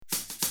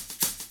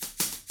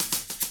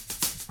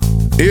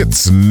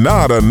It's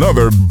not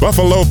another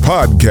Buffalo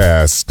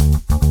podcast.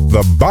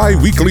 The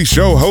bi-weekly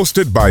show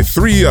hosted by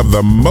three of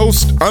the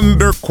most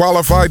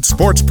underqualified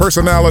sports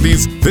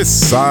personalities this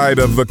side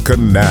of the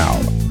canal.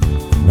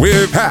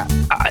 With Pat.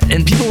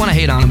 And people want to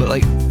hate on him, but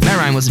like Matt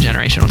Ryan was a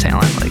generational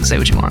talent. Like, say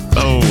what you want.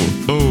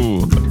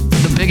 Oh.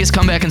 The biggest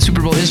comeback in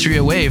Super Bowl history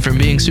away from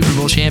being Super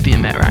Bowl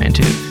champion, Matt Ryan,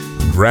 too.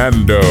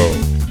 Brando.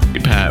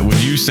 Hey, Pat,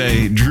 would you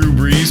say Drew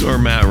Brees or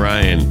Matt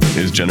Ryan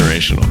is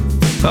generational?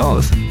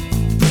 Both.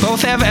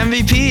 Both have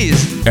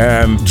MVPs.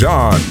 And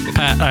John.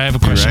 Pat, I have a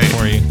question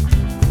for you.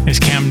 Is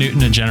Cam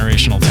Newton a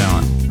generational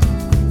talent?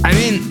 I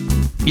mean,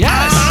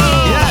 yes.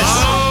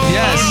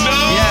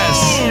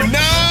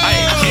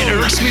 It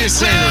irks me to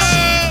say this.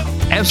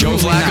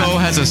 Absolutely Joe Flacco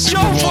not. has a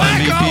Super Bowl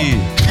MVP.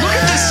 Look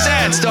at the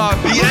stats, dog.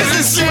 He has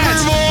a Super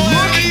Bowl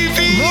MVP.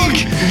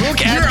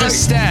 Look at the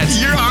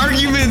stats. Your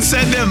argument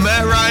said that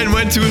Matt Ryan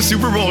went to a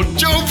Super Bowl.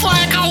 Joe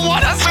Flacco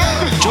won a Super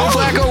Bowl. Joe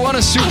Flacco won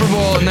a Super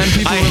Bowl, and then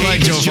people were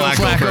like, Joe "Is Joe Flacco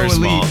Flacco first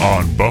of all. elite?"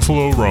 On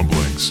Buffalo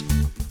Rumblings.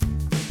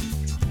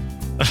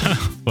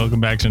 Welcome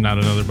back to Not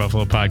Another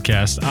Buffalo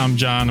podcast. I'm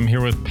John. I'm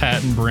here with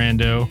Pat and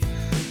Brando.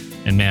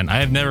 And man, I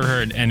have never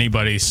heard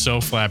anybody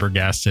so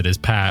flabbergasted as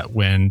Pat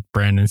when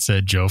Brandon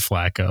said Joe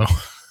Flacco.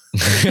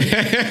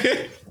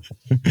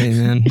 Hey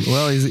man,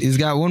 well he's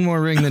got one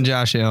more ring than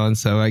Josh Allen,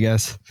 so I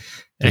guess.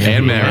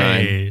 And Matt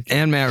Ryan.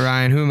 And Matt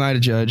Ryan. Who am I to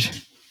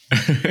judge?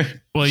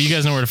 Well, you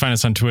guys know where to find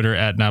us on Twitter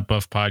at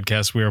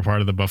NotBuffPodcast. We are part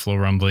of the Buffalo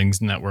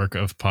Rumblings network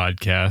of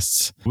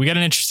podcasts. We got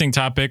an interesting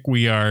topic.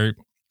 We are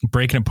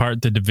breaking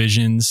apart the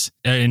divisions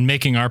and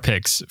making our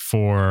picks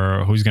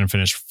for who's going to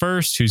finish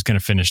first, who's going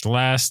to finish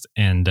last.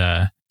 And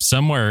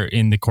somewhere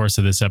in the course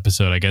of this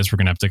episode, I guess we're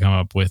going to have to come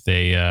up with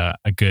a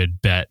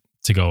good bet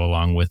to go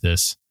along with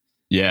this.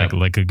 Yeah.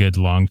 Like a good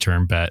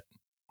long-term bet.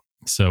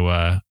 So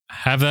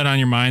have that on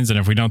your minds. And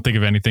if we don't think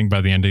of anything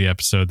by the end of the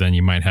episode, then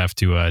you might have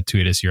to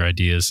tweet us your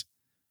ideas.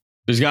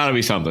 There's got to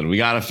be something. We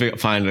got to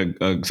find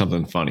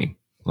something funny.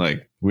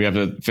 Like, we have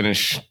to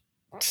finish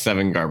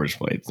 7 garbage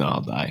plates. No,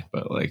 I'll die.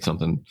 But like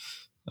something,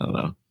 I don't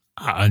know.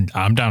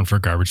 I'm down for a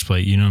garbage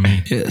plate. You know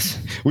me. Yes.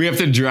 We have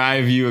to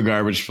drive you a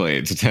garbage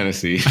plate to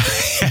Tennessee.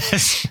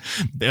 Yes.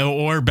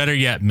 Or better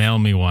yet, mail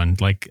me one.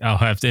 Like I'll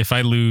have to, if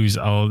I lose,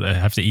 I'll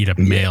have to eat a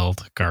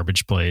mailed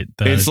garbage plate.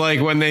 It's like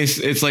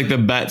it's like the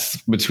bets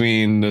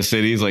between the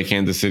cities, like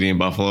Kansas City and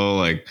Buffalo.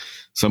 Like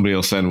somebody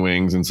will send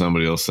wings and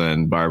somebody will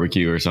send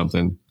barbecue or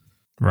something.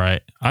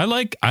 Right. I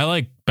like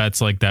bets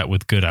like that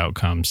with good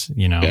outcomes.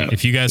 You know,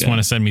 if you guys want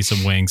to send me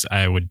some wings,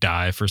 I would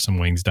die for some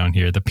wings down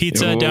here. The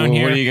pizza down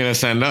here. What are you going to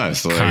send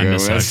us? Like,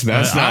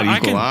 that's not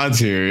equal odds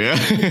here.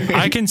 Yeah.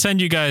 I can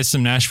send you guys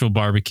some Nashville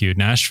barbecue.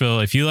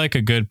 Nashville, if you like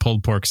a good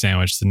pulled pork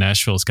sandwich, the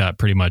Nashville's got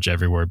pretty much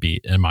everywhere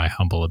beat, in my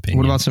humble opinion.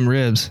 What about some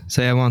ribs?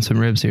 Say I want some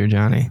ribs here,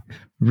 Johnny.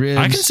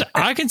 Ribs.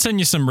 I can send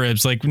you some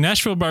ribs. Like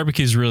Nashville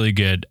barbecue is really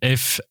good.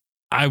 If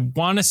I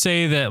want to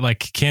say that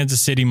like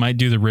Kansas City might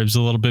do the ribs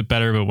a little bit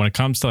better, but when it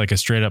comes to like a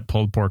straight up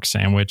pulled pork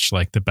sandwich,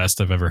 like the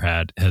best I've ever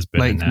had has been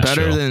like in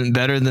Nashville.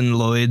 better than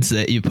Lloyd's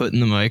that you put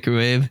in the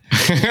microwave.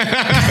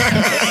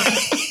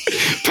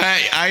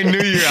 Pat, I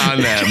knew you were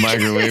on that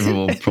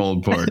microwavable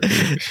pulled pork.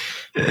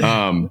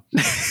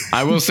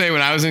 I will say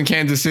when I was in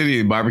Kansas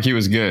City, the barbecue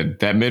was good.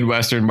 That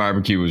Midwestern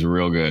barbecue was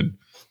real good.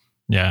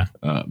 Yeah.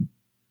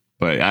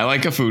 But I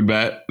like a food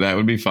bet. That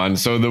would be fun.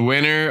 So the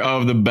winner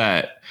of the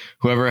bet,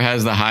 whoever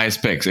has the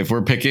highest picks, if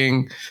we're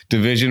picking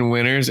division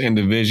winners and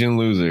division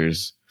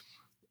losers,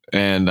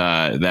 and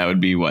that would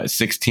be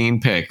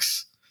 16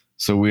 picks.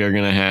 So we are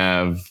going to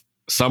have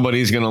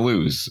somebody's going to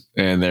lose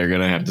and they're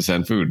going to have to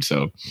send food.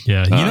 So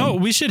yeah,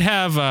 we should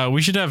have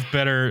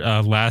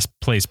better last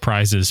place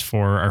prizes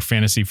for our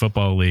fantasy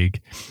football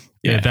league.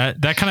 Yeah,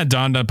 that kind of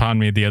dawned upon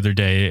me the other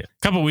day. A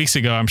couple of weeks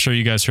ago, I'm sure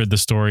you guys heard the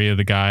story of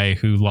the guy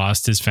who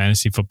lost his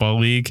fantasy football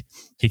league.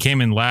 He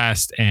came in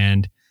last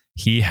and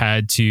he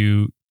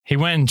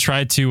went and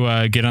tried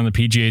to get on the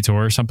PGA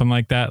Tour or something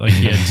like that. Like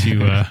he had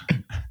to,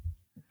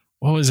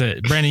 what was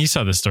it? Brandon, you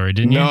saw this story,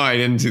 didn't you? No, I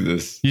didn't see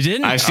this. You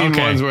didn't? I've seen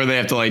ones where they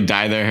have to like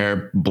dye their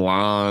hair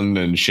blonde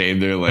and shave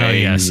their legs. Oh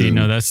yeah, see,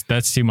 no,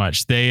 that's too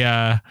much. They,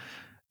 I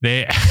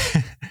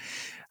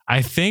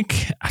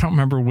think, I don't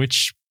remember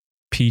which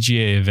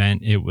PGA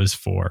event it was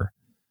for.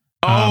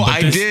 I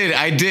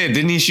did.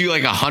 Didn't he shoot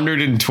like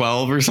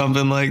 112 or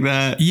something like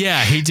that?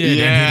 Yeah, he did.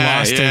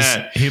 Yeah,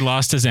 and he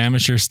lost his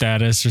amateur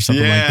status or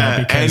something like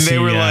that because and they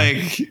were like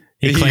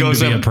he claimed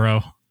to be a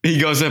pro.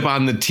 He goes up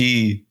on the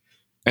tee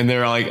and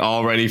they're like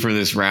all ready for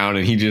this round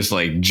and he just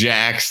like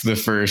jacks the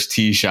first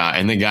tee shot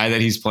and the guy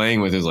that he's playing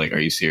with is like, "Are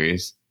you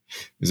serious?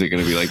 Is it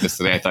going to be like this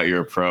today? I thought you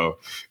were a pro."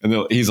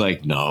 And he's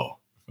like, "No,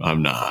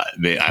 I'm not.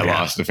 I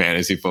lost a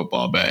fantasy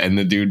football bet." And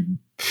the dude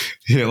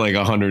hit like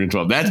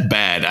 112. That's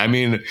bad. I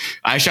mean,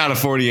 I shot a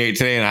 48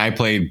 today and I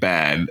played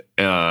bad.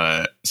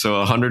 So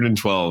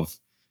 112,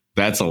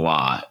 that's a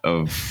lot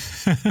of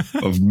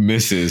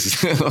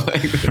misses.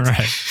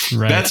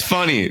 Right. That's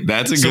funny.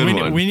 That's a good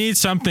one. We need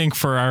something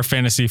for our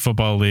fantasy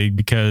football league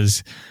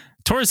because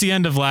towards the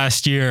end of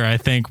last year, I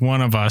think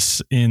one of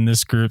us in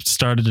this group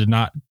started to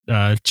not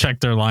check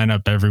their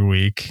lineup every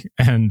week,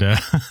 and we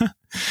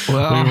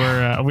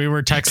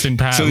were texting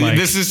Pat. So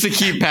this is to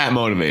keep Pat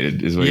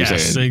motivated, is what you're saying.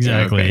 Yes,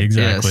 exactly.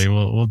 Yes.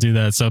 We'll do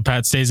that. So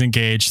Pat stays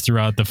engaged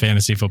throughout the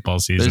fantasy football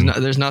season.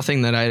 There's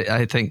nothing that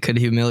I think could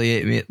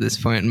humiliate me at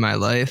this point in my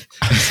life.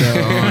 So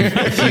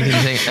if you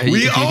can think,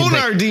 we own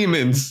our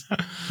demons.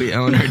 We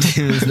own our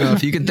demons. No,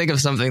 if you can think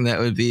of something that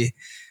would be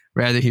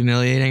rather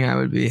humiliating, I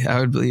would be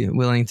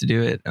willing to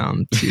do it.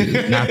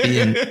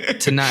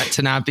 To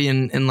not be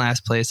in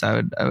last place. I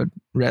would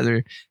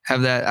rather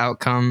have that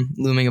outcome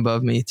looming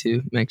above me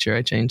to make sure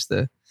I change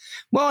and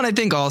I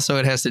think also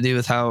it has to do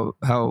with how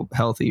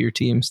healthy your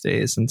team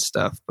stays and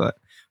stuff, but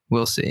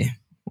we'll see.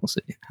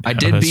 I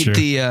did beat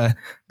the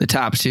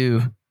top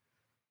two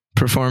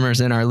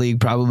performers in our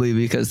league, probably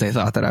because they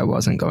thought that I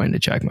wasn't going to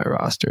check my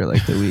roster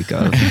like the week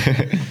of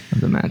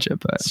the matchup.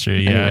 But that's true.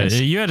 Yeah,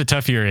 you had a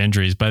tough year of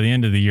injuries. By the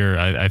end of the year,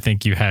 I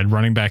think you had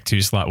running back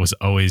 2 slot was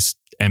always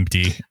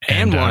empty,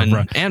 and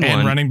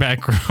running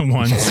back 1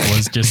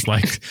 was just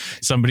like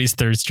somebody's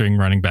third string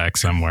running back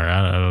somewhere.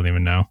 I don't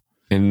even know.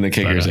 And the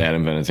kicker's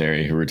Adam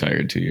Vinatieri, who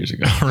retired 2 years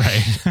ago.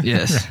 Right.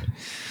 Yes.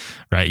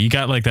 Right. You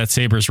got like that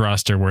Sabres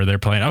roster where they're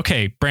playing.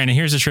 Okay, Brandon,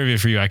 here's a trivia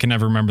for you. I can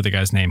never remember the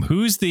guy's name.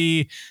 Who's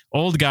the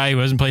old guy who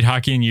hasn't played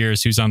hockey in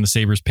years who's on the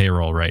Sabres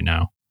payroll right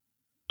now?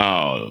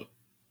 Oh,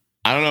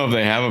 I don't know if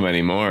they have him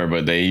anymore,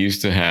 but they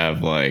used to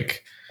have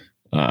like,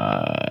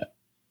 I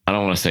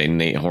don't want to say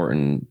Nate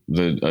Horton,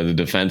 the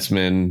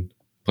defenseman,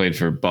 played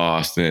for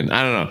Boston.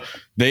 I don't know.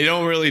 They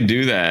don't really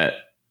do that.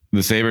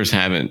 The Sabres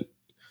haven't.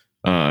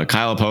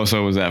 Kyle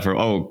Oposo was that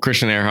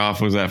Christian Ehrhoff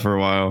was that for a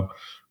while.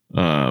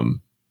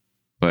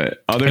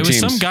 But other teams,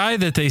 some guy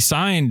that they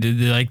signed,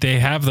 like they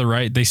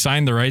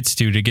signed the rights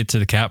to get to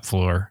the cap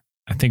floor.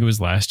 I think it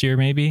was last year,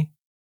 maybe.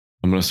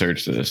 I'm going to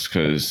search this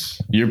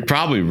because you're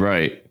probably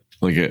right.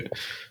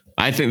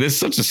 I think this is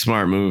such a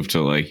smart move to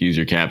like use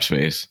your cap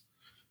space.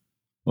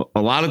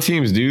 A lot of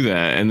teams do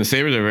that, and the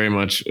Sabres are very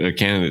much a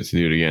candidate to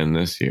do it again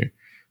this year.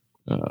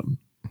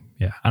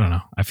 Yeah, I don't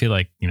know. I feel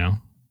like, I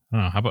don't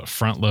know. How about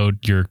front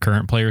load your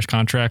current players'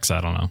 contracts? I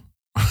don't know.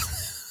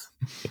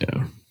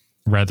 Yeah.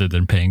 Rather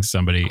than paying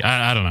somebody.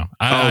 I don't know.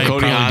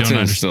 Cody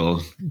Hodgson's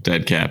still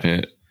dead cap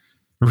hit.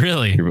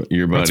 Really?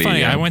 Your buddy. That's funny.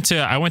 Yeah.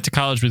 I went to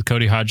college with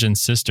Cody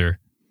Hodgson's sister.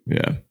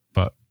 Yeah.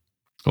 But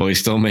he's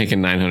still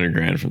making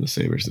 $900,000 from the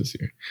Sabres this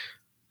year.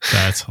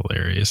 That's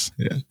hilarious.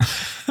 Yeah.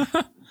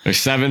 There's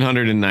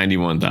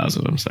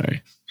 791,000. I'm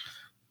sorry.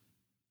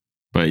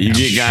 But you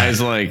get guys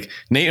like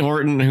Nate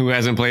Horton, who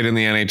hasn't played in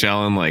the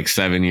NHL in like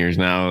 7 years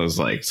now, is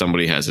like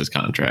somebody has his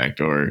contract,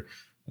 or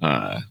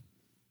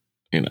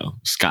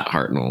Scott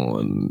Hartnell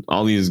and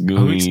all these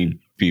goony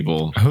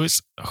people.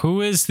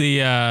 Who is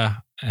the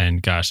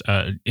and gosh,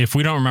 if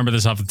we don't remember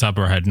this off the top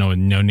of our head, no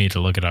need to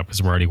look it up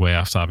because we're already way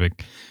off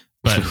topic.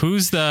 But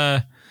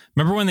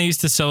remember when they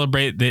used to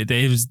celebrate?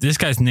 This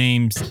guy's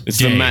name's it's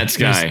Jay. The Mets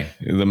guy.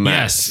 The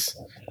Mets.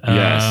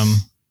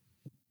 Yes.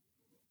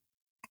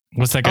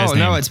 What's that guy's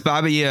name? Oh no, it's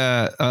Bobby.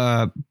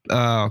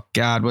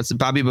 What's it?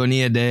 Bobby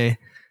Bonilla Day.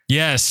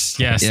 Yes,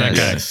 that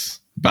guy.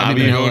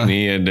 Bobby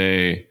Bonilla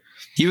Day.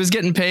 He was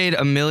getting paid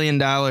 $1 million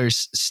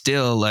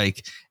still,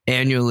 like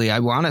annually. I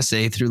want to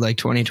say through like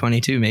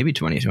 2022, maybe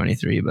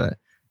 2023, but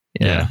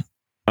yeah.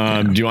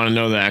 Do you want to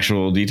know the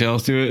actual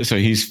details to it? So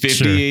he's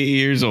 58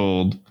 years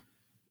old,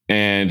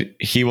 and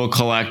he will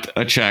collect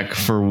a check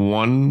for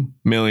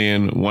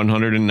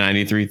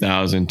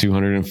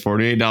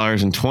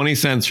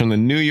 $1,193,248.20 from the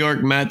New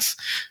York Mets,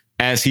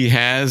 as he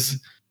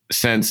has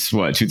since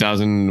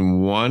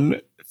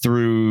 2001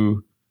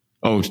 through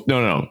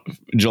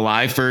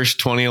July 1st,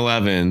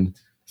 2011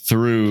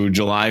 through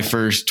July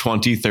 1st,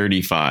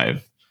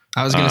 2035.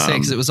 I was going to say,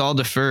 because it was all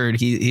deferred.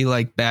 He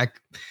back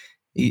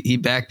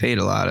paid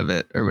a lot of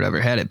it or whatever,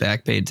 had it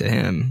back paid to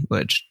him,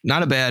 which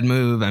not a bad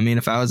move. I mean,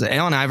 if I was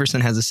Allen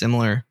Iverson has a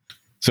similar.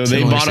 So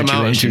they bought him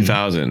out in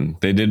 2000.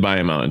 They did buy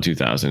him out in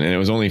 2000, and it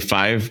was only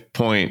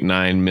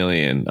 $5.9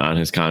 million on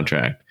his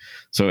contract.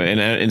 So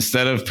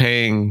instead of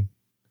paying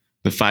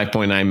the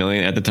 $5.9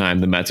 million at the time,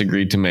 the Mets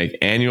agreed to make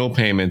annual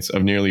payments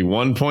of nearly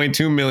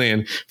 $1.2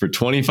 million for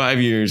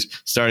 25 years,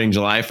 starting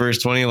July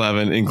 1st,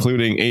 2011,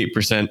 including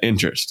 8%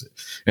 interest.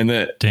 And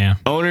the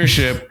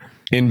ownership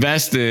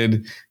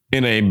invested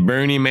in a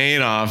Bernie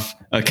Madoff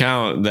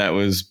account that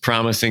was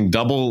promising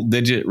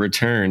double-digit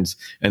returns,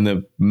 and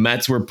the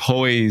Mets were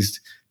poised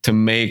to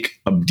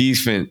make a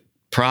decent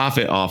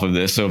profit off of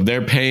this. So if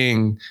they're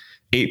paying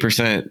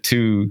 8%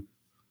 to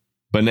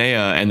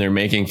Bonilla and they're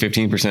making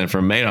 15%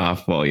 from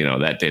Madoff, well,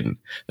 that didn't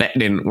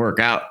work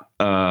out.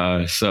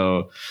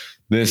 So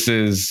this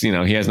is, he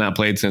has not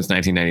played since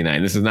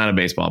 1999. This is not a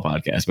baseball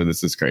podcast, but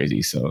this is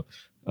crazy. So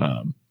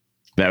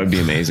that would be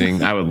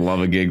amazing. I would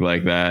love a gig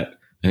like that.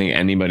 I think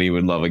anybody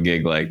would love a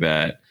gig like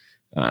that.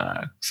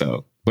 But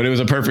it was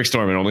a perfect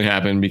storm. It only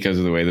happened because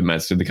of the way the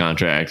Mets did the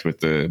contract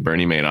with the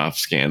Bernie Madoff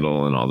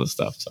scandal and all this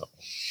stuff. So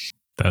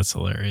that's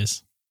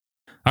hilarious.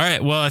 All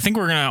right. Well, I think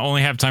we're going to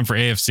only have time for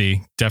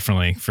AFC.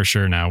 Definitely, for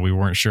sure now. We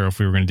weren't sure if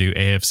we were going to do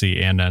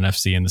AFC and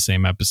NFC in the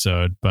same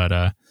episode, but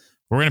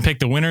we're going to pick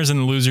the winners and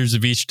the losers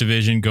of each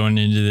division going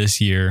into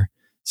this year.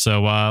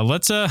 So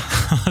let's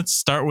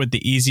start with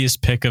the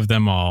easiest pick of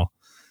them all.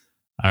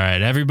 All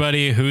right,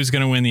 everybody, who's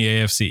going to win the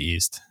AFC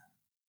East?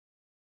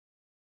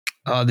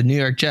 Oh, the New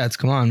York Jets.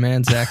 Come on,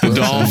 man. Zach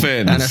Wilson,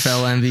 Dolphins.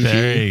 NFL MVP.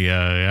 There you go.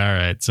 All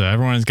right. So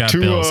everyone's got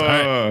Bills. All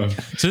right.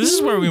 So this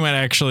is where we might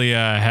actually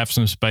have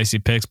some spicy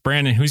picks.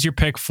 Brandon, who's your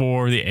pick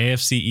for the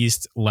AFC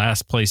East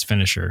last place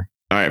finisher?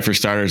 All right. For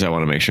starters, I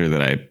want to make sure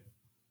that I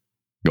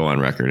go on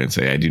record and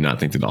say I do not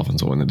think the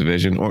Dolphins will win the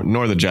division,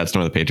 nor the Jets,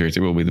 nor the Patriots.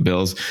 It will be the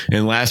Bills.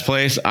 In last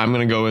place, I'm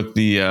going to go with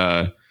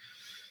the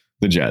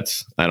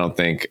Jets. I don't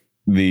think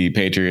the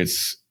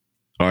Patriots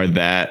are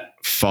that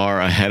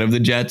far ahead of the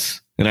Jets.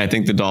 And I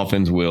think the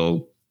Dolphins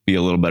will be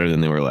a little better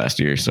than they were last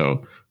year.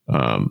 So,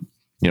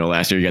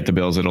 last year you got the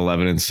Bills at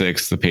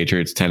 11-6, the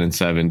Patriots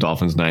 10-7,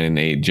 Dolphins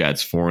 9-8,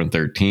 Jets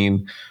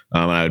 4-13.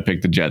 I would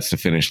pick the Jets to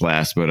finish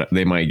last, but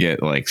they might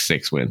get like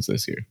 6 wins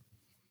this year.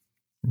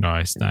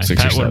 Nice.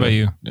 Pat, what about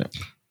you? Yeah.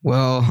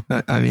 Well,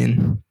 I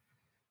mean,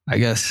 I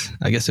guess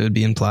it would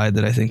be implied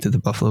that I think that the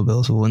Buffalo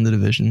Bills will win the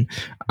division.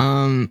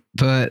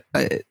 But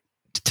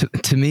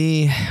to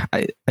me,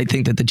 I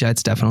think that the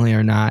Jets definitely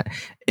are not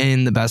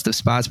in the best of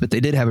spots, but they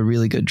did have a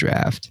really good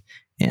draft.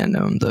 And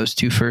those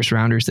 2 first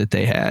rounders that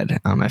they had,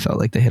 I felt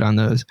like they hit on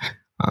those.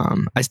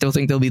 I still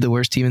think they'll be the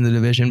worst team in the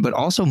division, but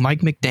also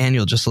Mike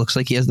McDaniel just looks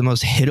like he has the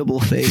most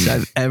hittable face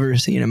I've ever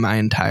seen in my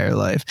entire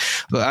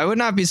life. But I would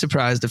not be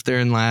surprised if they're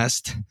in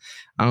last.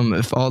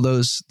 If all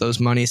those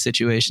money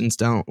situations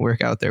don't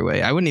work out their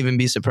way. I wouldn't even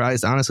be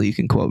surprised, honestly, you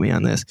can quote me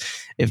on this,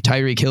 if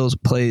Tyreek Hill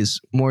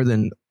plays more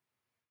than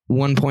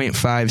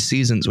 1.5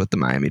 seasons with the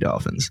Miami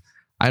Dolphins.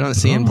 I don't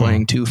see him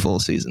playing 2 full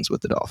seasons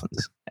with the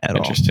Dolphins at all.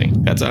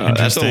 Interesting. That's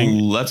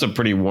a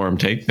pretty warm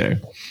take there.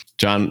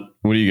 John,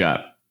 what do you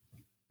got?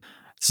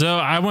 So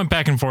I went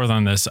back and forth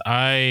on this.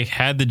 I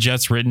had the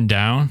Jets written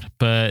down,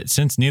 but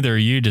since neither of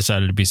you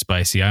decided to be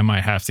spicy, I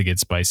might have to get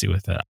spicy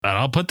with that. But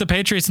I'll put the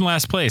Patriots in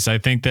last place. I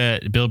think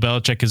that Bill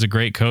Belichick is a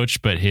great coach,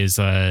 but his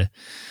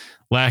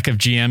lack of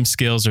GM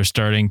skills are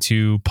starting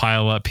to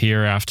pile up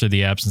here after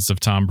the absence of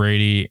Tom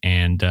Brady,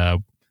 and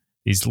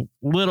these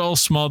little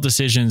small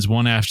decisions,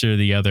 one after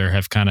the other,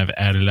 have kind of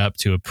added up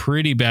to a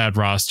pretty bad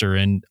roster,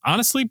 and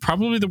honestly,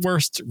 probably the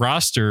worst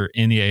roster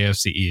in the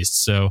AFC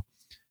East. So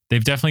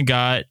they've definitely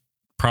got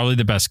probably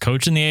the best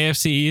coach in the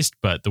AFC East,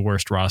 but the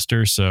worst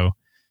roster. So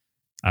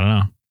I don't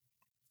know.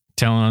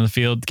 Talent on the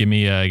field, give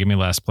me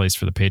last place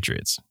for the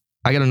Patriots.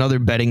 I got another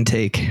betting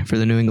take for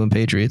the New England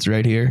Patriots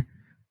right here.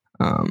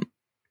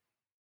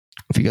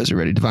 If you guys are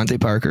ready,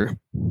 Devontae Parker,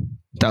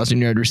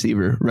 1,000-yard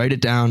receiver. Write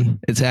it down.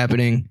 It's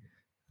happening.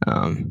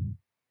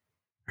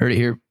 Heard it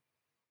here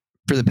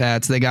for the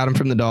Pats. They got him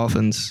from the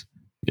Dolphins.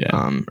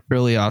 Yeah.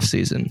 Early off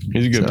season.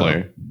 He's a good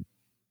player.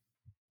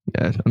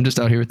 Yeah, I'm just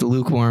out here with the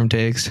lukewarm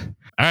takes.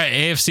 All right,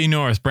 AFC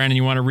North. Brandon,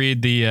 you want to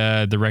read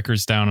the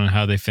records down on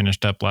how they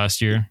finished up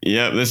last year?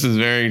 Yeah, this is a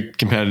very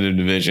competitive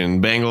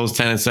division. Bengals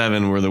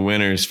 10-7 were the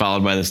winners,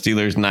 followed by the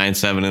Steelers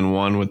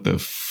 9-7-1 with the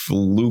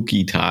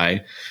fluky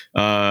tie.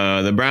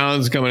 The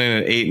Browns coming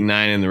in at 8-9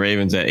 and the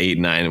Ravens at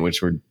 8-9,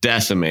 which were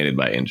decimated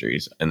by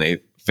injuries, and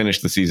they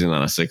finished the season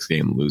on a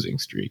 6-game losing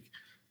streak.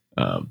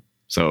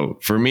 So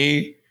for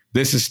me,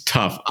 this is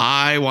tough.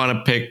 I want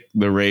to pick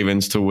the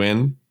Ravens to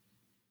win,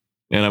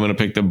 and I'm going to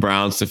pick the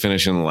Browns to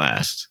finish in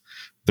last.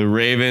 The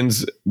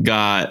Ravens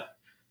got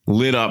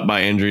lit up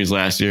by injuries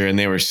last year, and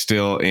they were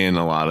still in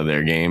a lot of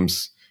their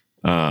games.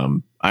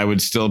 I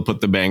would still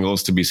put the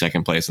Bengals to be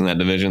second place in that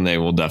division. They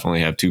will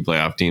definitely have 2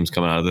 playoff teams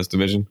coming out of this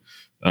division.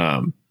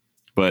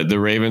 But the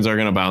Ravens are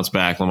going to bounce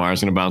back.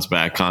 Lamar's going to bounce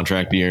back.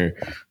 Contract year.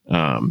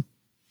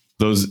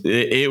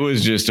 It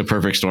was just a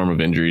perfect storm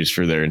of injuries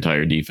for their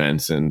entire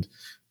defense. And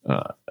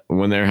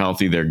when they're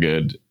healthy, they're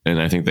good.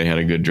 And I think they had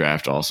a good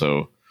draft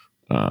also.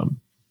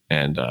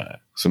 And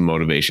some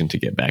motivation to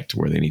get back to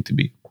where they need to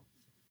be.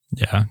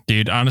 Yeah,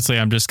 dude, honestly,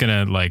 I'm just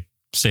going to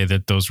say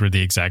that those were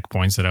the exact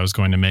points that I was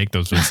going to make.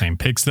 Those were the same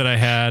picks that I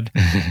had.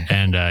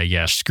 And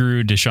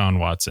screw Deshaun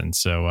Watson.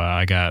 So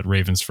I got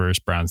Ravens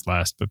first, Browns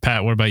last. But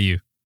Pat, what about you?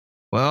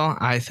 Well,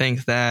 I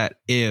think that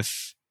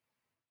if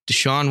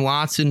Deshaun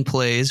Watson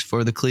plays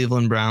for the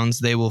Cleveland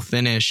Browns, they will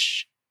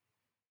finish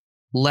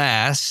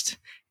last.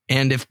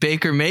 And if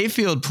Baker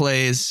Mayfield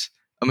plays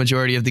a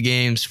majority of the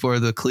games for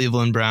the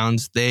Cleveland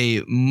Browns,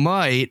 they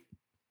might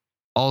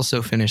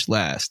also finish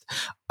last.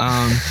 But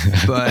I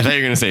thought you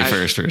were going to say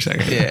first for a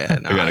second. Yeah,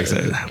 I got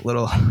excited.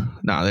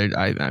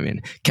 I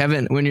mean,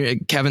 Kevin, when you're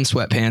Kevin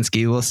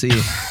Sweatpansky, we'll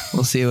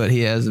see what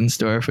he has in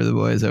store for the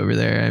boys over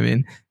there. I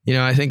mean,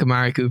 I think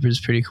Amari Cooper's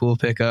a pretty cool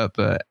pickup,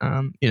 but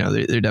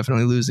they're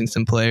definitely losing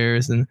some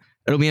players, and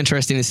it'll be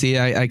interesting to see.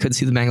 I could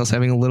see the Bengals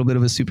having a little bit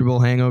of a Super Bowl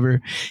hangover.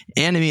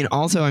 And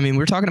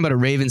we're talking about a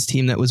Ravens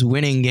team that was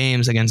winning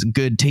games against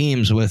good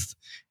teams with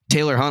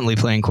Taylor Huntley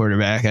playing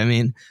quarterback. I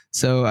mean,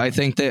 so I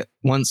think that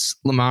once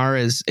Lamar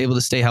is able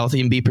to stay healthy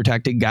and be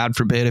protected, God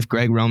forbid if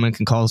Greg Roman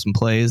can call some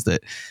plays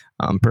that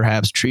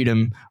perhaps treat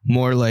him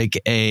more like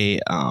a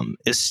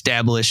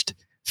established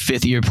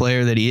fifth-year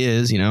player that he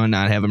is, and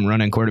not have him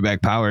running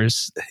quarterback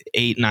powers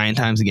 8-9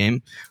 times a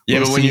game. Yeah,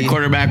 but when your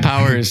quarterback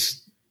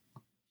powers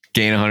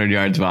gain 100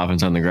 yards of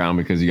offense on the ground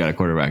because you got a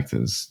quarterback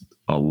that's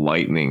a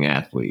lightning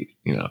athlete,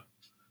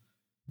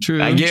 True.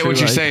 I get what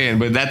you're saying,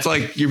 but that's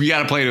like you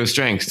got to play to his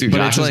strengths too. But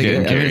Josh it's is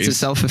getting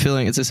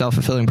it's a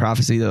self-fulfilling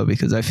prophecy though,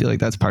 because I feel like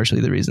that's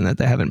partially the reason that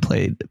they haven't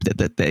played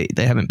that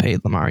they haven't paid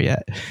Lamar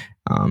yet.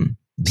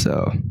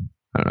 So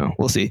I don't know.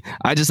 We'll see.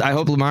 I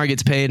hope Lamar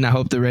gets paid, and I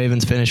hope the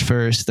Ravens finish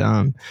first.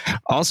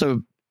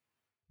 Also,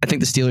 I think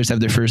the Steelers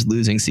have their first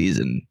losing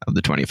season of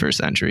the 21st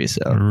century.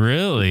 So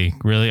really,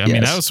 I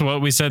mean, that was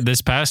what we said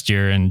this past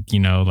year. And,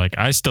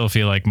 I still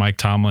feel like Mike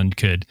Tomlin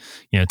could,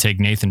 take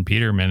Nathan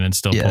Peterman and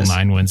still pull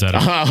 9 wins out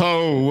of it.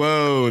 Oh,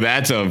 whoa.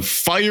 That's a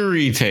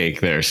fiery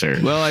take there, sir.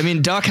 Well, I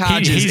mean, Duck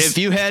Hodges, if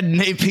you had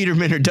Nate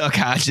Peterman or Duck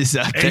Hodges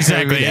up there.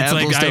 Exactly. It's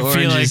like,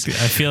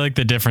 I feel like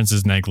the difference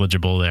is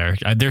negligible there.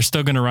 They're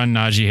still going to run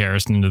Najee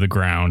Harris into the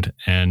ground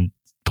and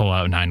pull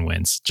out 9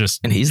 wins.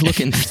 And he's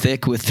looking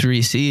thick with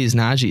 3 C's.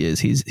 Najee is.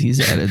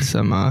 He's added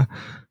some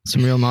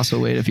real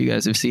muscle weight if you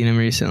guys have seen him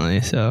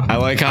recently. So I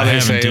like how they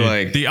say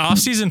like the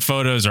off-season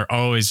photos are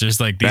always just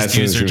like these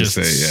dudes are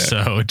just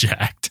so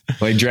jacked.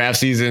 Like draft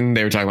season,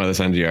 they were talking about this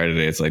on GR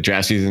today. It's like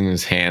draft season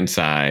is hand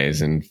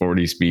size and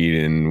 40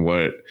 speed and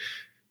what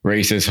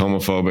racist,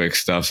 homophobic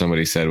stuff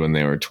somebody said when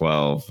they were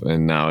 12,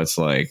 and now it's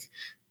like,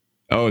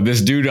 oh,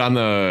 this dude on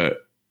the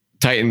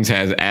Titans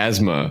has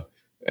asthma.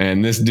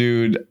 And this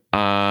dude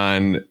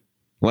on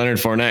Leonard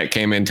Fournette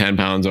came in 10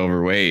 pounds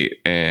overweight.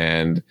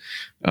 And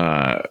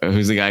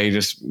who's the guy you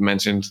just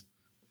mentioned?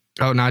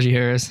 Oh, Najee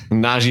Harris.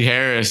 Najee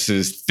Harris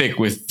is thick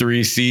with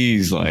 3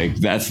 C's. Like,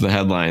 that's the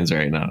headlines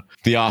right now.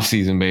 The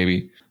offseason,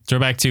 baby. Throw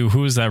back to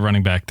who is that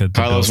running back?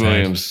 Carlos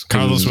Williams.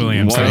 Carlos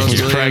Williams. Wife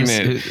was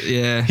pregnant.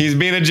 Yeah. He's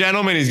being a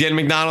gentleman. He's getting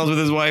McDonald's with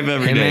his wife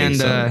every day.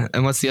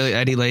 And what's the other?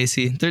 Eddie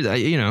Lacy. There's,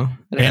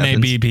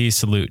 NABP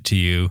salute to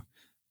you,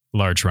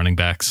 large running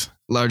backs.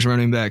 Large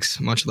running backs,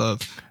 much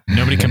love.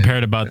 Nobody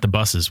compared about the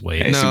bus's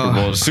weight.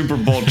 Hey, Super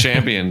Bowl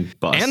champion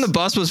bus. And the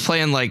bus was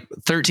playing like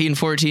 13,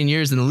 14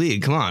 years in the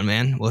league. Come on,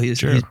 man. Well, he's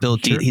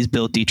built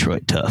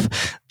Detroit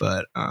tough.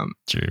 But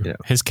true. Yeah.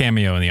 His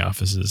cameo in The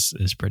Office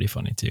is pretty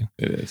funny too.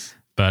 It is.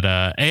 But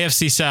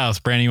AFC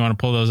South, Brandon, you want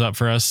to pull those up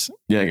for us?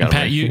 Yeah, I got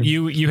Pat,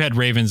 you had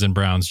Ravens and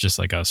Browns just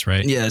like us,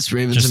 right? Yes,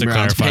 Ravens and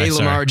Browns. Pay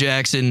Lamar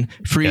Jackson,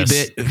 free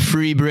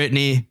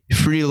Britney,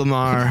 free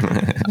Lamar.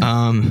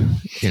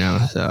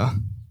 So.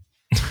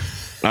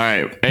 All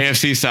right,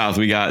 AFC South.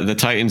 We got the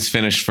Titans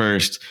finished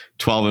first,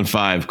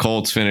 12-5.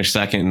 Colts finished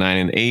second,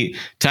 9-8.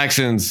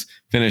 Texans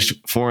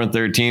finished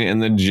 4-13,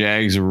 and the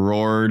Jags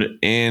roared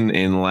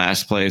in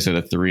last place at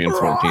a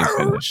 3-14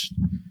 finish.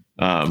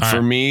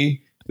 For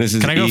me, this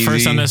is. Can I go easy.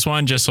 first on this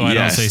one, just so I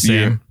don't say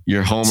same?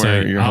 Your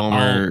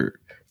Homer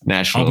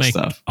Nashville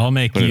stuff. I'll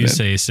make you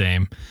say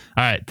same.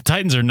 All right, the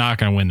Titans are not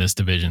going to win this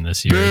division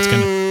this year. It's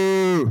gonna.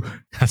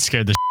 That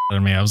scared the shit out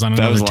of me. I was on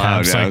another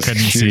tab, so I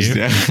couldn't see you.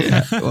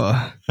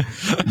 Well,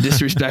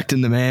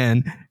 disrespecting the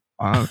man.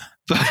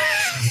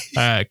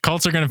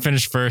 Colts are going to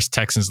finish first.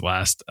 Texans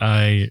last.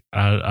 I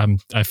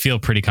feel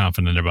pretty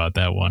confident about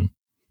that one.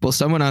 Well,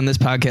 someone on this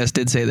podcast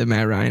did say that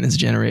Matt Ryan is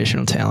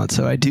generational talent,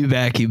 so I do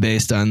back you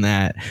based on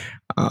that.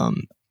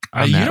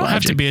 You don't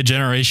have to be a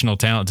generational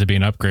talent to be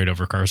an upgrade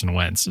over Carson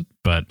Wentz,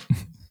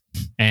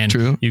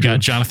 True. You got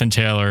Jonathan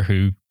Taylor,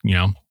 who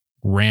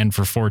ran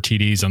for 4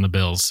 TDs on the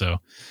Bills. So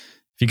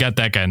if you got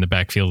that guy in the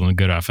backfield and a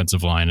good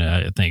offensive line,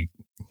 I think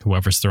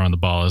whoever's throwing the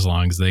ball, as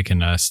long as they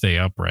can stay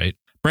upright.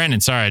 Brandon,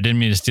 sorry, I didn't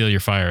mean to steal your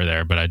fire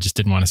there, but I just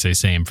didn't want to say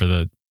same for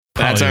the.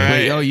 That's all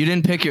right. Wait, you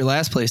didn't pick your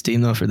last place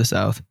team though for the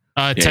South.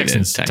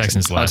 Texans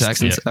last. Oh,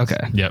 Texans. Yep.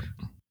 Okay. Yep.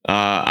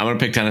 I'm going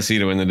to pick Tennessee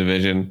to win the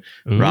division.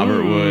 Ooh.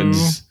 Robert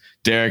Woods,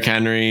 Derrick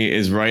Henry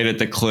is right at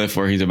the cliff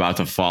where he's about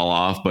to fall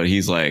off, but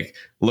he's like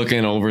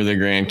looking over the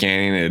Grand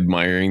Canyon,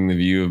 admiring the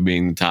view of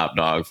being the top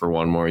dog for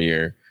one more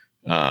year.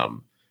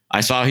 I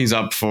saw he's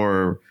up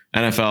for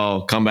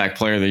NFL Comeback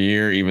Player of the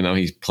Year, even though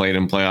he's played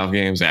in playoff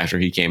games after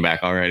he came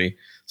back already.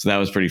 So that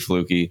was pretty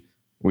fluky,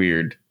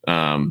 weird.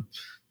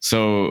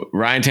 So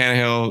Ryan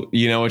Tannehill,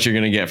 you know what you're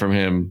going to get from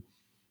him.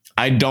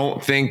 I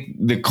don't think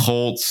the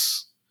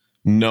Colts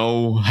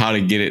know how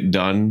to get it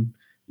done,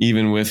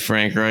 even with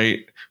Frank Wright.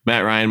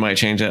 Matt Ryan might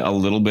change that a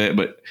little bit,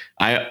 but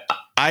I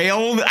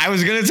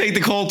was going to take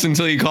the Colts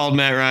until you called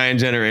Matt Ryan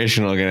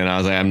generational again. And I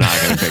was like, I'm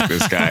not going to pick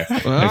this guy.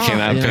 I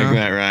cannot pick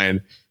Matt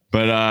Ryan.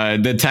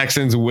 But the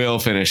Texans will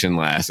finish in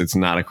last. It's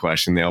not a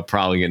question. They'll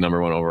probably get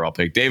number 1 overall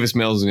pick. Davis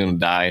Mills is going to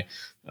die.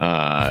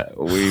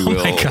 We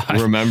will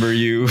remember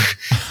you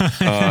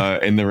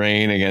in the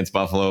rain against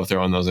Buffalo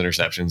throwing those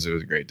interceptions. It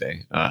was a great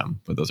day.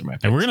 But those are my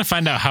picks. And we're going to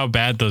find out how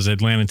bad those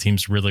Atlanta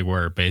teams really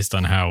were based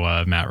on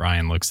how Matt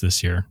Ryan looks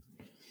this year.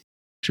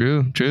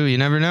 True. You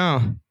never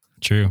know.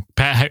 True.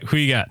 Pat, who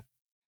you got?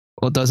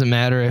 Well, it doesn't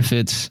matter if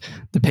it's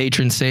the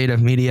patron saint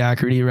of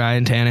mediocrity,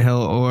 Ryan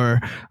Tannehill, or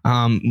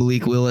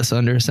Malik Willis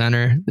under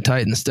center. The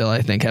Titans still,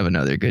 I think, have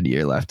another good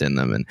year left in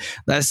them. And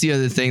that's the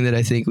other thing that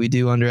I think we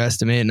do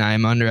underestimate. And I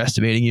am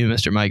underestimating you,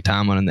 Mr. Mike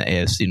Tomlin, in the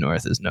AFC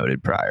North, as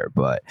noted prior.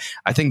 But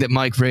I think that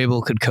Mike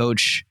Vrabel could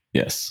coach.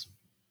 Yes.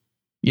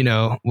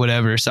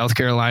 Whatever, South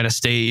Carolina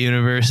State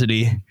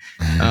University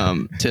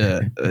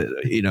to,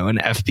 an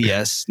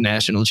FBS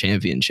national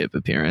championship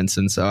appearance.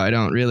 And so I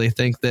don't really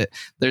think that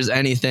there's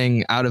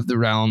anything out of the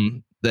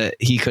realm that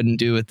he couldn't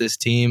do with this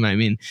team. I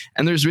mean,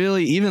 and there's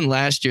really, even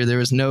last year, there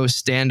was no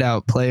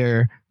standout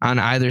player on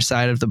either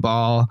side of the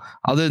ball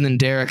other than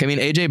Derek. I mean,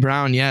 A.J.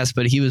 Brown, yes,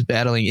 but he was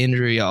battling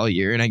injury all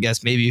year. And I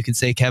guess maybe you could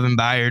say Kevin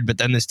Byard, but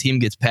then this team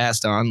gets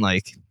passed on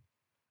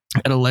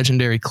at a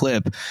legendary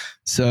clip.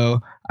 So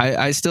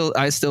I still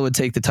would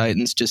take the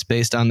Titans just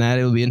based on that.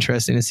 It will be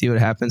interesting to see what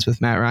happens with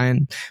Matt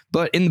Ryan.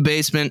 But in the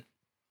basement,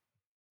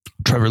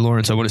 Trevor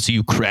Lawrence, I want to see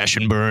you crash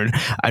and burn.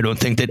 I don't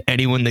think that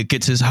anyone that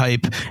gets his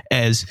hype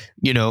as,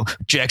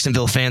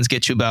 Jacksonville fans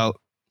get you about.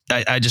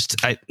 I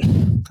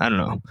don't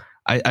know.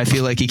 I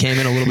feel like he came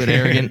in a little bit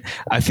arrogant.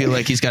 I feel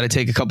like he's got to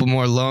take a couple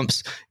more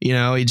lumps. He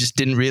just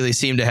didn't really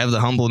seem to have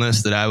the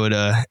humbleness that I would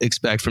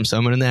expect from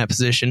someone in that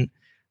position.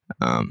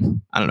 I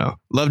don't know.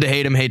 Love to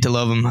hate him, hate to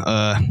love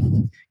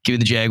him. Give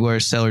the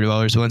Jaguars cellar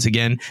dwellers once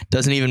again.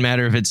 Doesn't even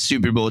matter if it's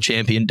Super Bowl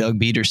champion Doug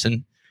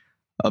Peterson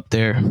up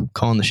there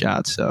calling the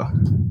shots. So,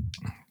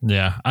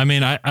 yeah, I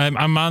mean,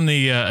 I'm on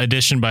the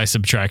addition by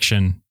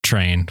subtraction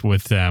train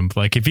with them.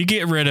 Like, if you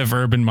get rid of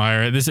Urban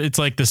Meyer, it's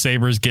like the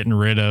Sabres getting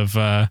rid of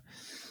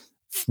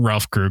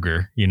Ralph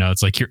Kruger.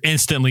 It's like you're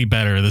instantly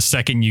better the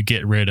second you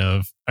get rid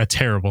of a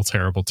terrible,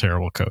 terrible,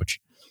 terrible coach.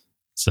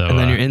 So, and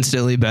then you're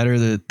instantly better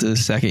the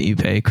second you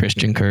pay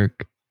Christian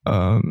Kirk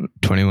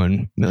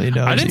 $21 million.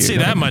 I didn't say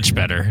that much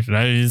better.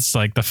 It's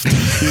like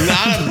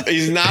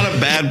he's not a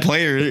bad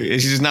player.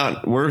 He's just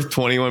not worth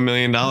 $21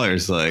 million.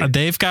 Like,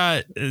 they've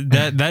got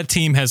that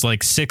team has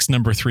like 6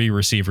 number 3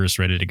 receivers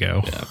ready to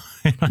go.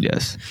 Yeah.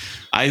 Yes.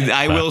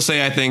 I will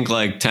say, I think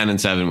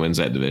 10-7 wins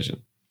that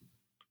division,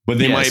 but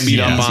they might beat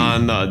up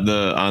on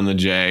the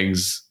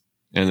Jags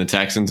and the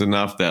Texans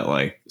enough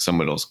that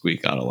somebody will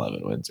squeak out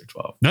 11 wins or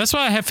 12. That's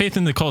why I have faith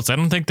in the Colts. I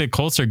don't think the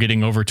Colts are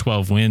getting over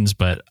 12 wins,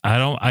 but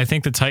I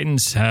think the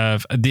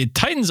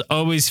Titans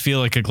always feel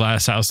like a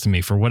glass house to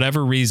me for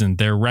whatever reason.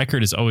 Their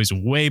record is always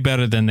way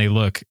better than they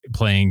look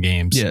playing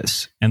games.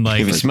 Yes. And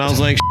if it smells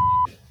like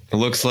it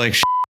looks like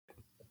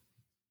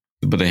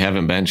but they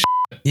haven't been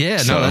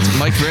Yeah, no, that's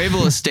Mike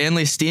Vrabel is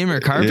Stanley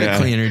Steamer carpet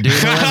cleaner, dude.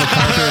 He'll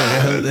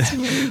have a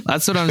carpet.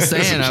 That's what I'm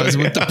saying. I was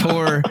with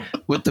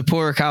the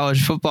poor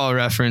college football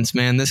reference,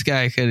 man. This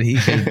guy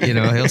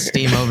he'll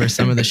steam over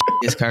some of the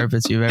shittiest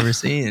carpets you've ever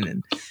seen.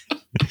 And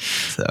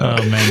so. Oh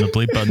man, the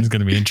bleep button's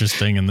going to be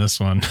interesting in this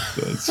one.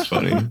 That's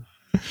funny.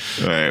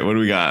 All right, what do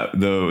we got?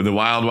 The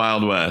Wild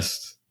Wild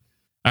West.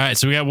 All right,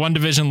 so we got one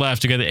division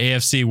left. We got the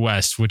AFC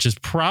West, which is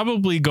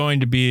probably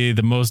going to be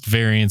the most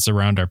variance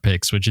around our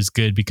picks, which is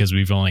good because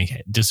we've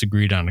only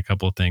disagreed on a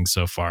couple of things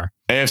so far.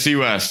 AFC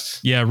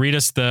West. Yeah, read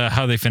us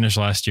how they finished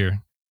last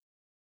year.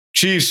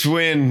 Chiefs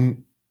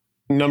win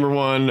number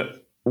 1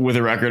 with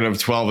a record of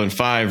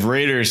 12-5.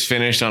 Raiders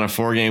finished on a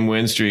 4-game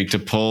win streak to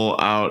pull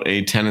out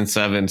a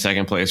 10-7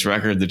 second place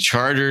record. The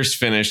Chargers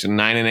finished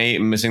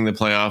 9-8, missing the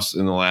playoffs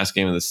in the last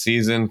game of the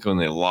season when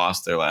they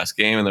lost their last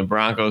game. And the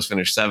Broncos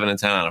finished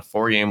 7-10 on a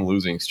 4-game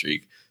losing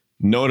streak,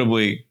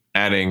 notably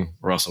adding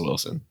Russell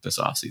Wilson this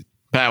offseason.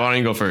 Pat, why don't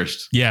you go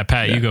first? Yeah,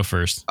 Pat, you go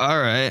first. All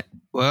right.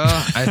 Well,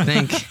 I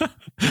think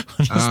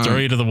Just throw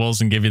you to the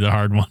wolves and give you the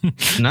hard one.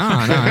 No,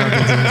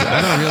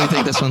 I don't really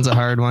think this one's a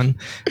hard one.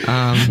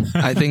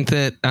 I think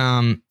that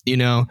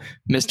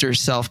Mr.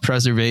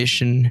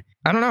 Self-preservation.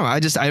 I don't know.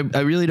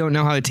 I really don't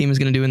know how a team is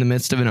going to do in the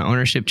midst of an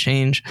ownership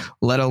change,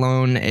 let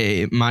alone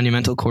a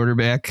monumental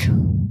quarterback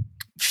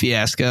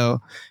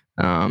fiasco.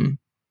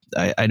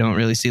 I don't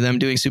really see them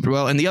doing super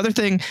well. And the other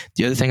thing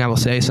I will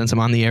say, since I'm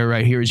on the air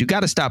right here, is you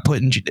got to stop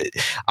putting.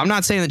 I'm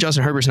not saying that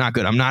Justin Herbert's not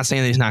good. I'm not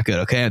saying that he's not good.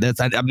 Okay,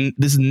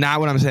 this is not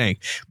what I'm saying.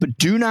 But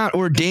do not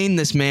ordain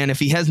this man if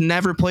he has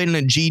never played in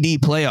a GD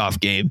playoff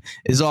game.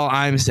 Is all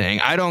I'm saying.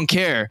 I don't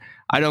care.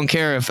 I don't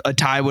care if a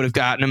tie would have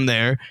gotten him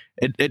there.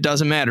 It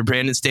doesn't matter.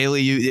 Brandon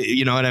Staley,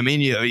 you know what I mean.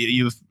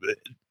 You've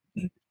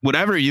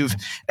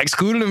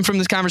excluded him from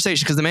this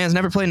conversation because the man's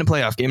never played in a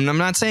playoff game. And I'm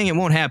not saying it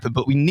won't happen,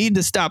 but we need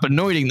to stop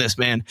anointing this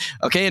man.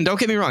 Okay. And don't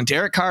get me wrong.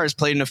 Derek Carr has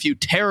played in a few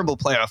terrible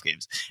playoff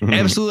games. Mm-hmm.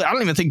 Absolutely. I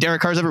don't even think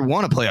Derek Carr's ever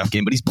won a playoff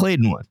game, but he's played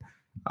in one.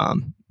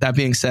 That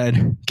being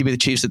said, give me the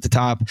Chiefs at the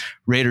top.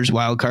 Raiders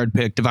wild card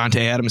pick.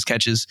 Devontae Adams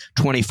catches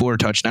 24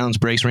 touchdowns,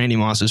 breaks Randy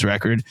Moss's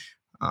record.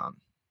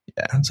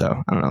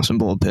 So I don't know. Some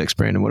bold picks.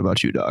 Brandon, what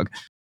about you, dog?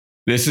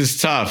 This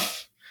is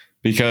tough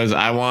because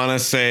I want to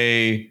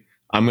say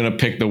I'm going to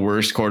pick the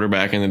worst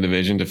quarterback in the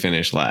division to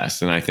finish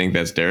last. And I think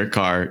that's Derek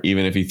Carr.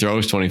 Even if he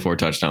throws 24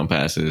 touchdown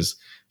passes,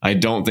 I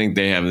don't think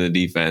they have the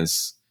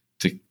defense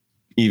to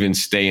even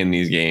stay in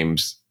these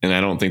games. And I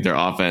don't think their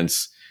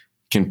offense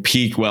can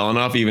peak well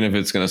enough, even if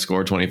it's going to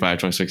score 25,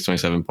 26,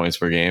 27 points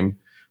per game.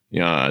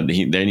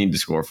 They need to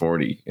score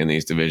 40 in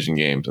these division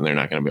games, and they're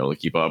not going to be able to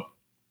keep up.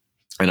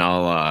 And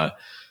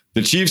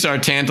the Chiefs are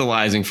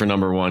tantalizing for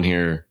number one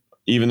here,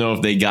 even though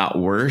if they got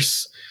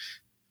worse,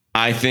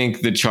 I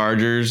think the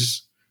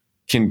Chargers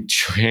can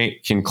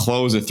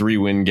close a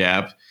 3-win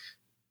gap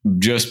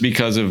just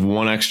because of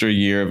one extra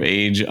year of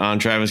age on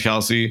Travis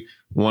Kelce,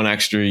 one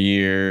extra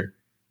year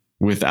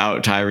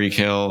without Tyreek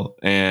Hill,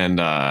 and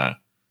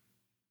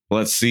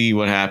let's see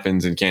what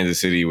happens in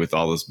Kansas City with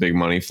all this big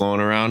money flowing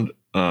around.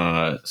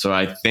 So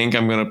I think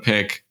I'm going to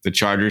pick the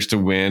Chargers to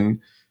win,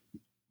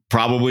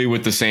 probably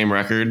with the same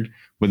record,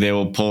 where they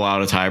will pull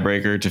out a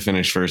tiebreaker to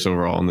finish first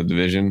overall in the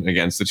division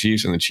against the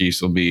Chiefs, and the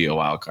Chiefs will be a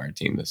wild card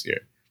team this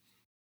year.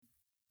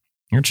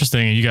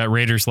 Interesting. You got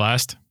Raiders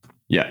last?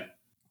 Yeah.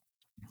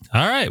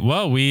 All right.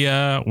 Well, we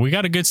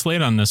got a good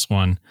slate on this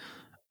one.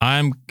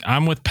 I'm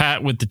with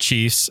Pat with the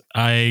Chiefs.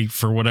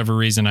 For whatever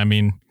reason,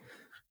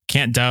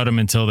 can't doubt them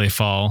until they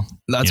fall.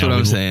 That's what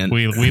I'm saying.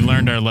 We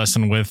learned our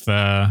lesson with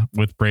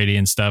Brady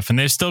and stuff, and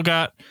they've still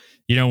got,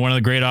 one of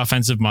the great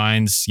offensive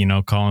minds,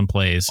 calling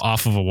plays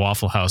off of a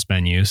Waffle House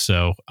menu.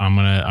 So I'm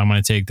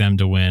gonna take them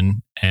to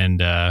win. And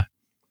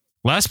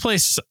last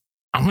place,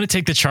 I'm gonna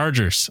take the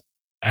Chargers.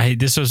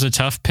 This was a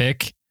tough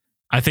pick.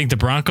 I think the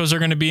Broncos are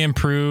going to be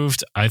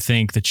improved. I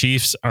think the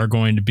Chiefs are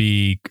going to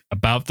be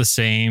about the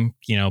same,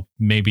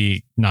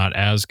 maybe not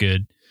as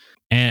good.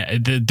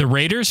 And the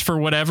Raiders, for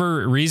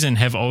whatever reason,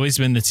 have always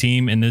been the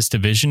team in this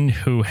division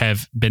who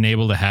have been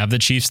able to have the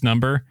Chiefs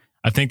number.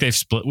 I think they've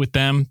split with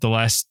them the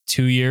last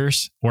 2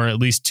 years, or at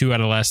least 2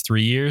 out of the last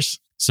 3 years.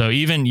 So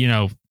even,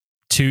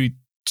 2-3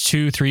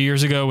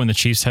 years ago when the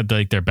Chiefs had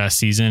their best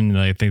season,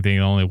 I think they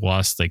only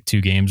lost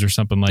 2 games or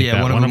something like that.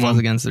 Yeah, one of them was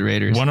against the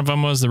Raiders. One of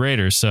them was the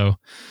Raiders. So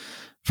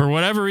for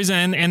whatever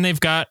reason, and they've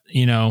got,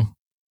 a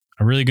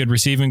really good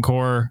receiving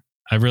core.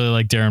 I really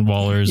like Darren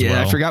Waller as well.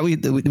 Yeah, I forgot we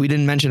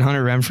didn't mention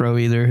Hunter Renfrow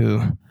either.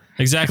 Who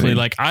exactly?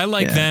 I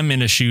like them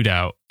in a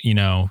shootout.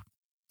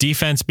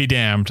 Defense be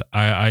damned.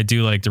 I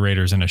do like the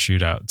Raiders in a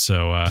shootout.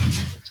 So,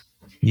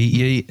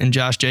 and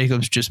Josh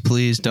Jacobs, just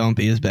please don't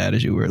be as bad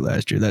as you were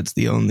last year. That's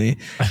the only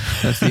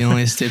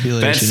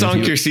stipulation. That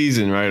sunk your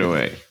season right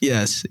away.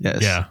 Yes,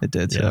 yeah, it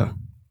did. Yeah. So,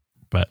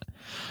 but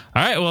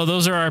all right, well,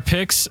 those are our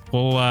picks.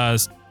 We'll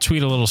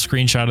tweet a little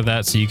screenshot of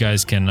that so you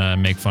guys can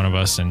make fun of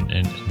us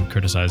and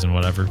criticize and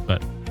whatever.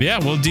 But yeah,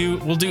 we'll do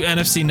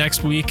NFC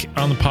next week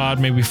on the pod,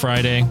 maybe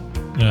Friday.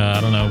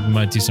 I don't know. We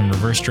might do some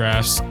reverse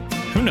drafts.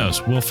 Who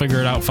knows? We'll figure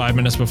it out 5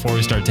 minutes before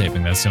we start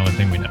taping. That's the only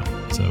thing we know.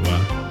 So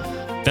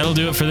that'll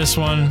do it for this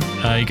one.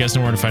 You guys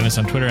know where to find us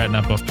on Twitter at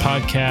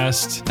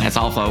NotBuffPodcast. That's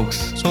all,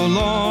 folks. So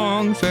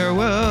long,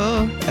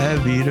 farewell,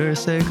 Aviter,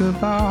 say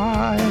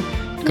goodbye.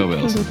 Go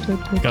Bills.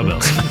 Go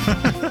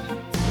Bills.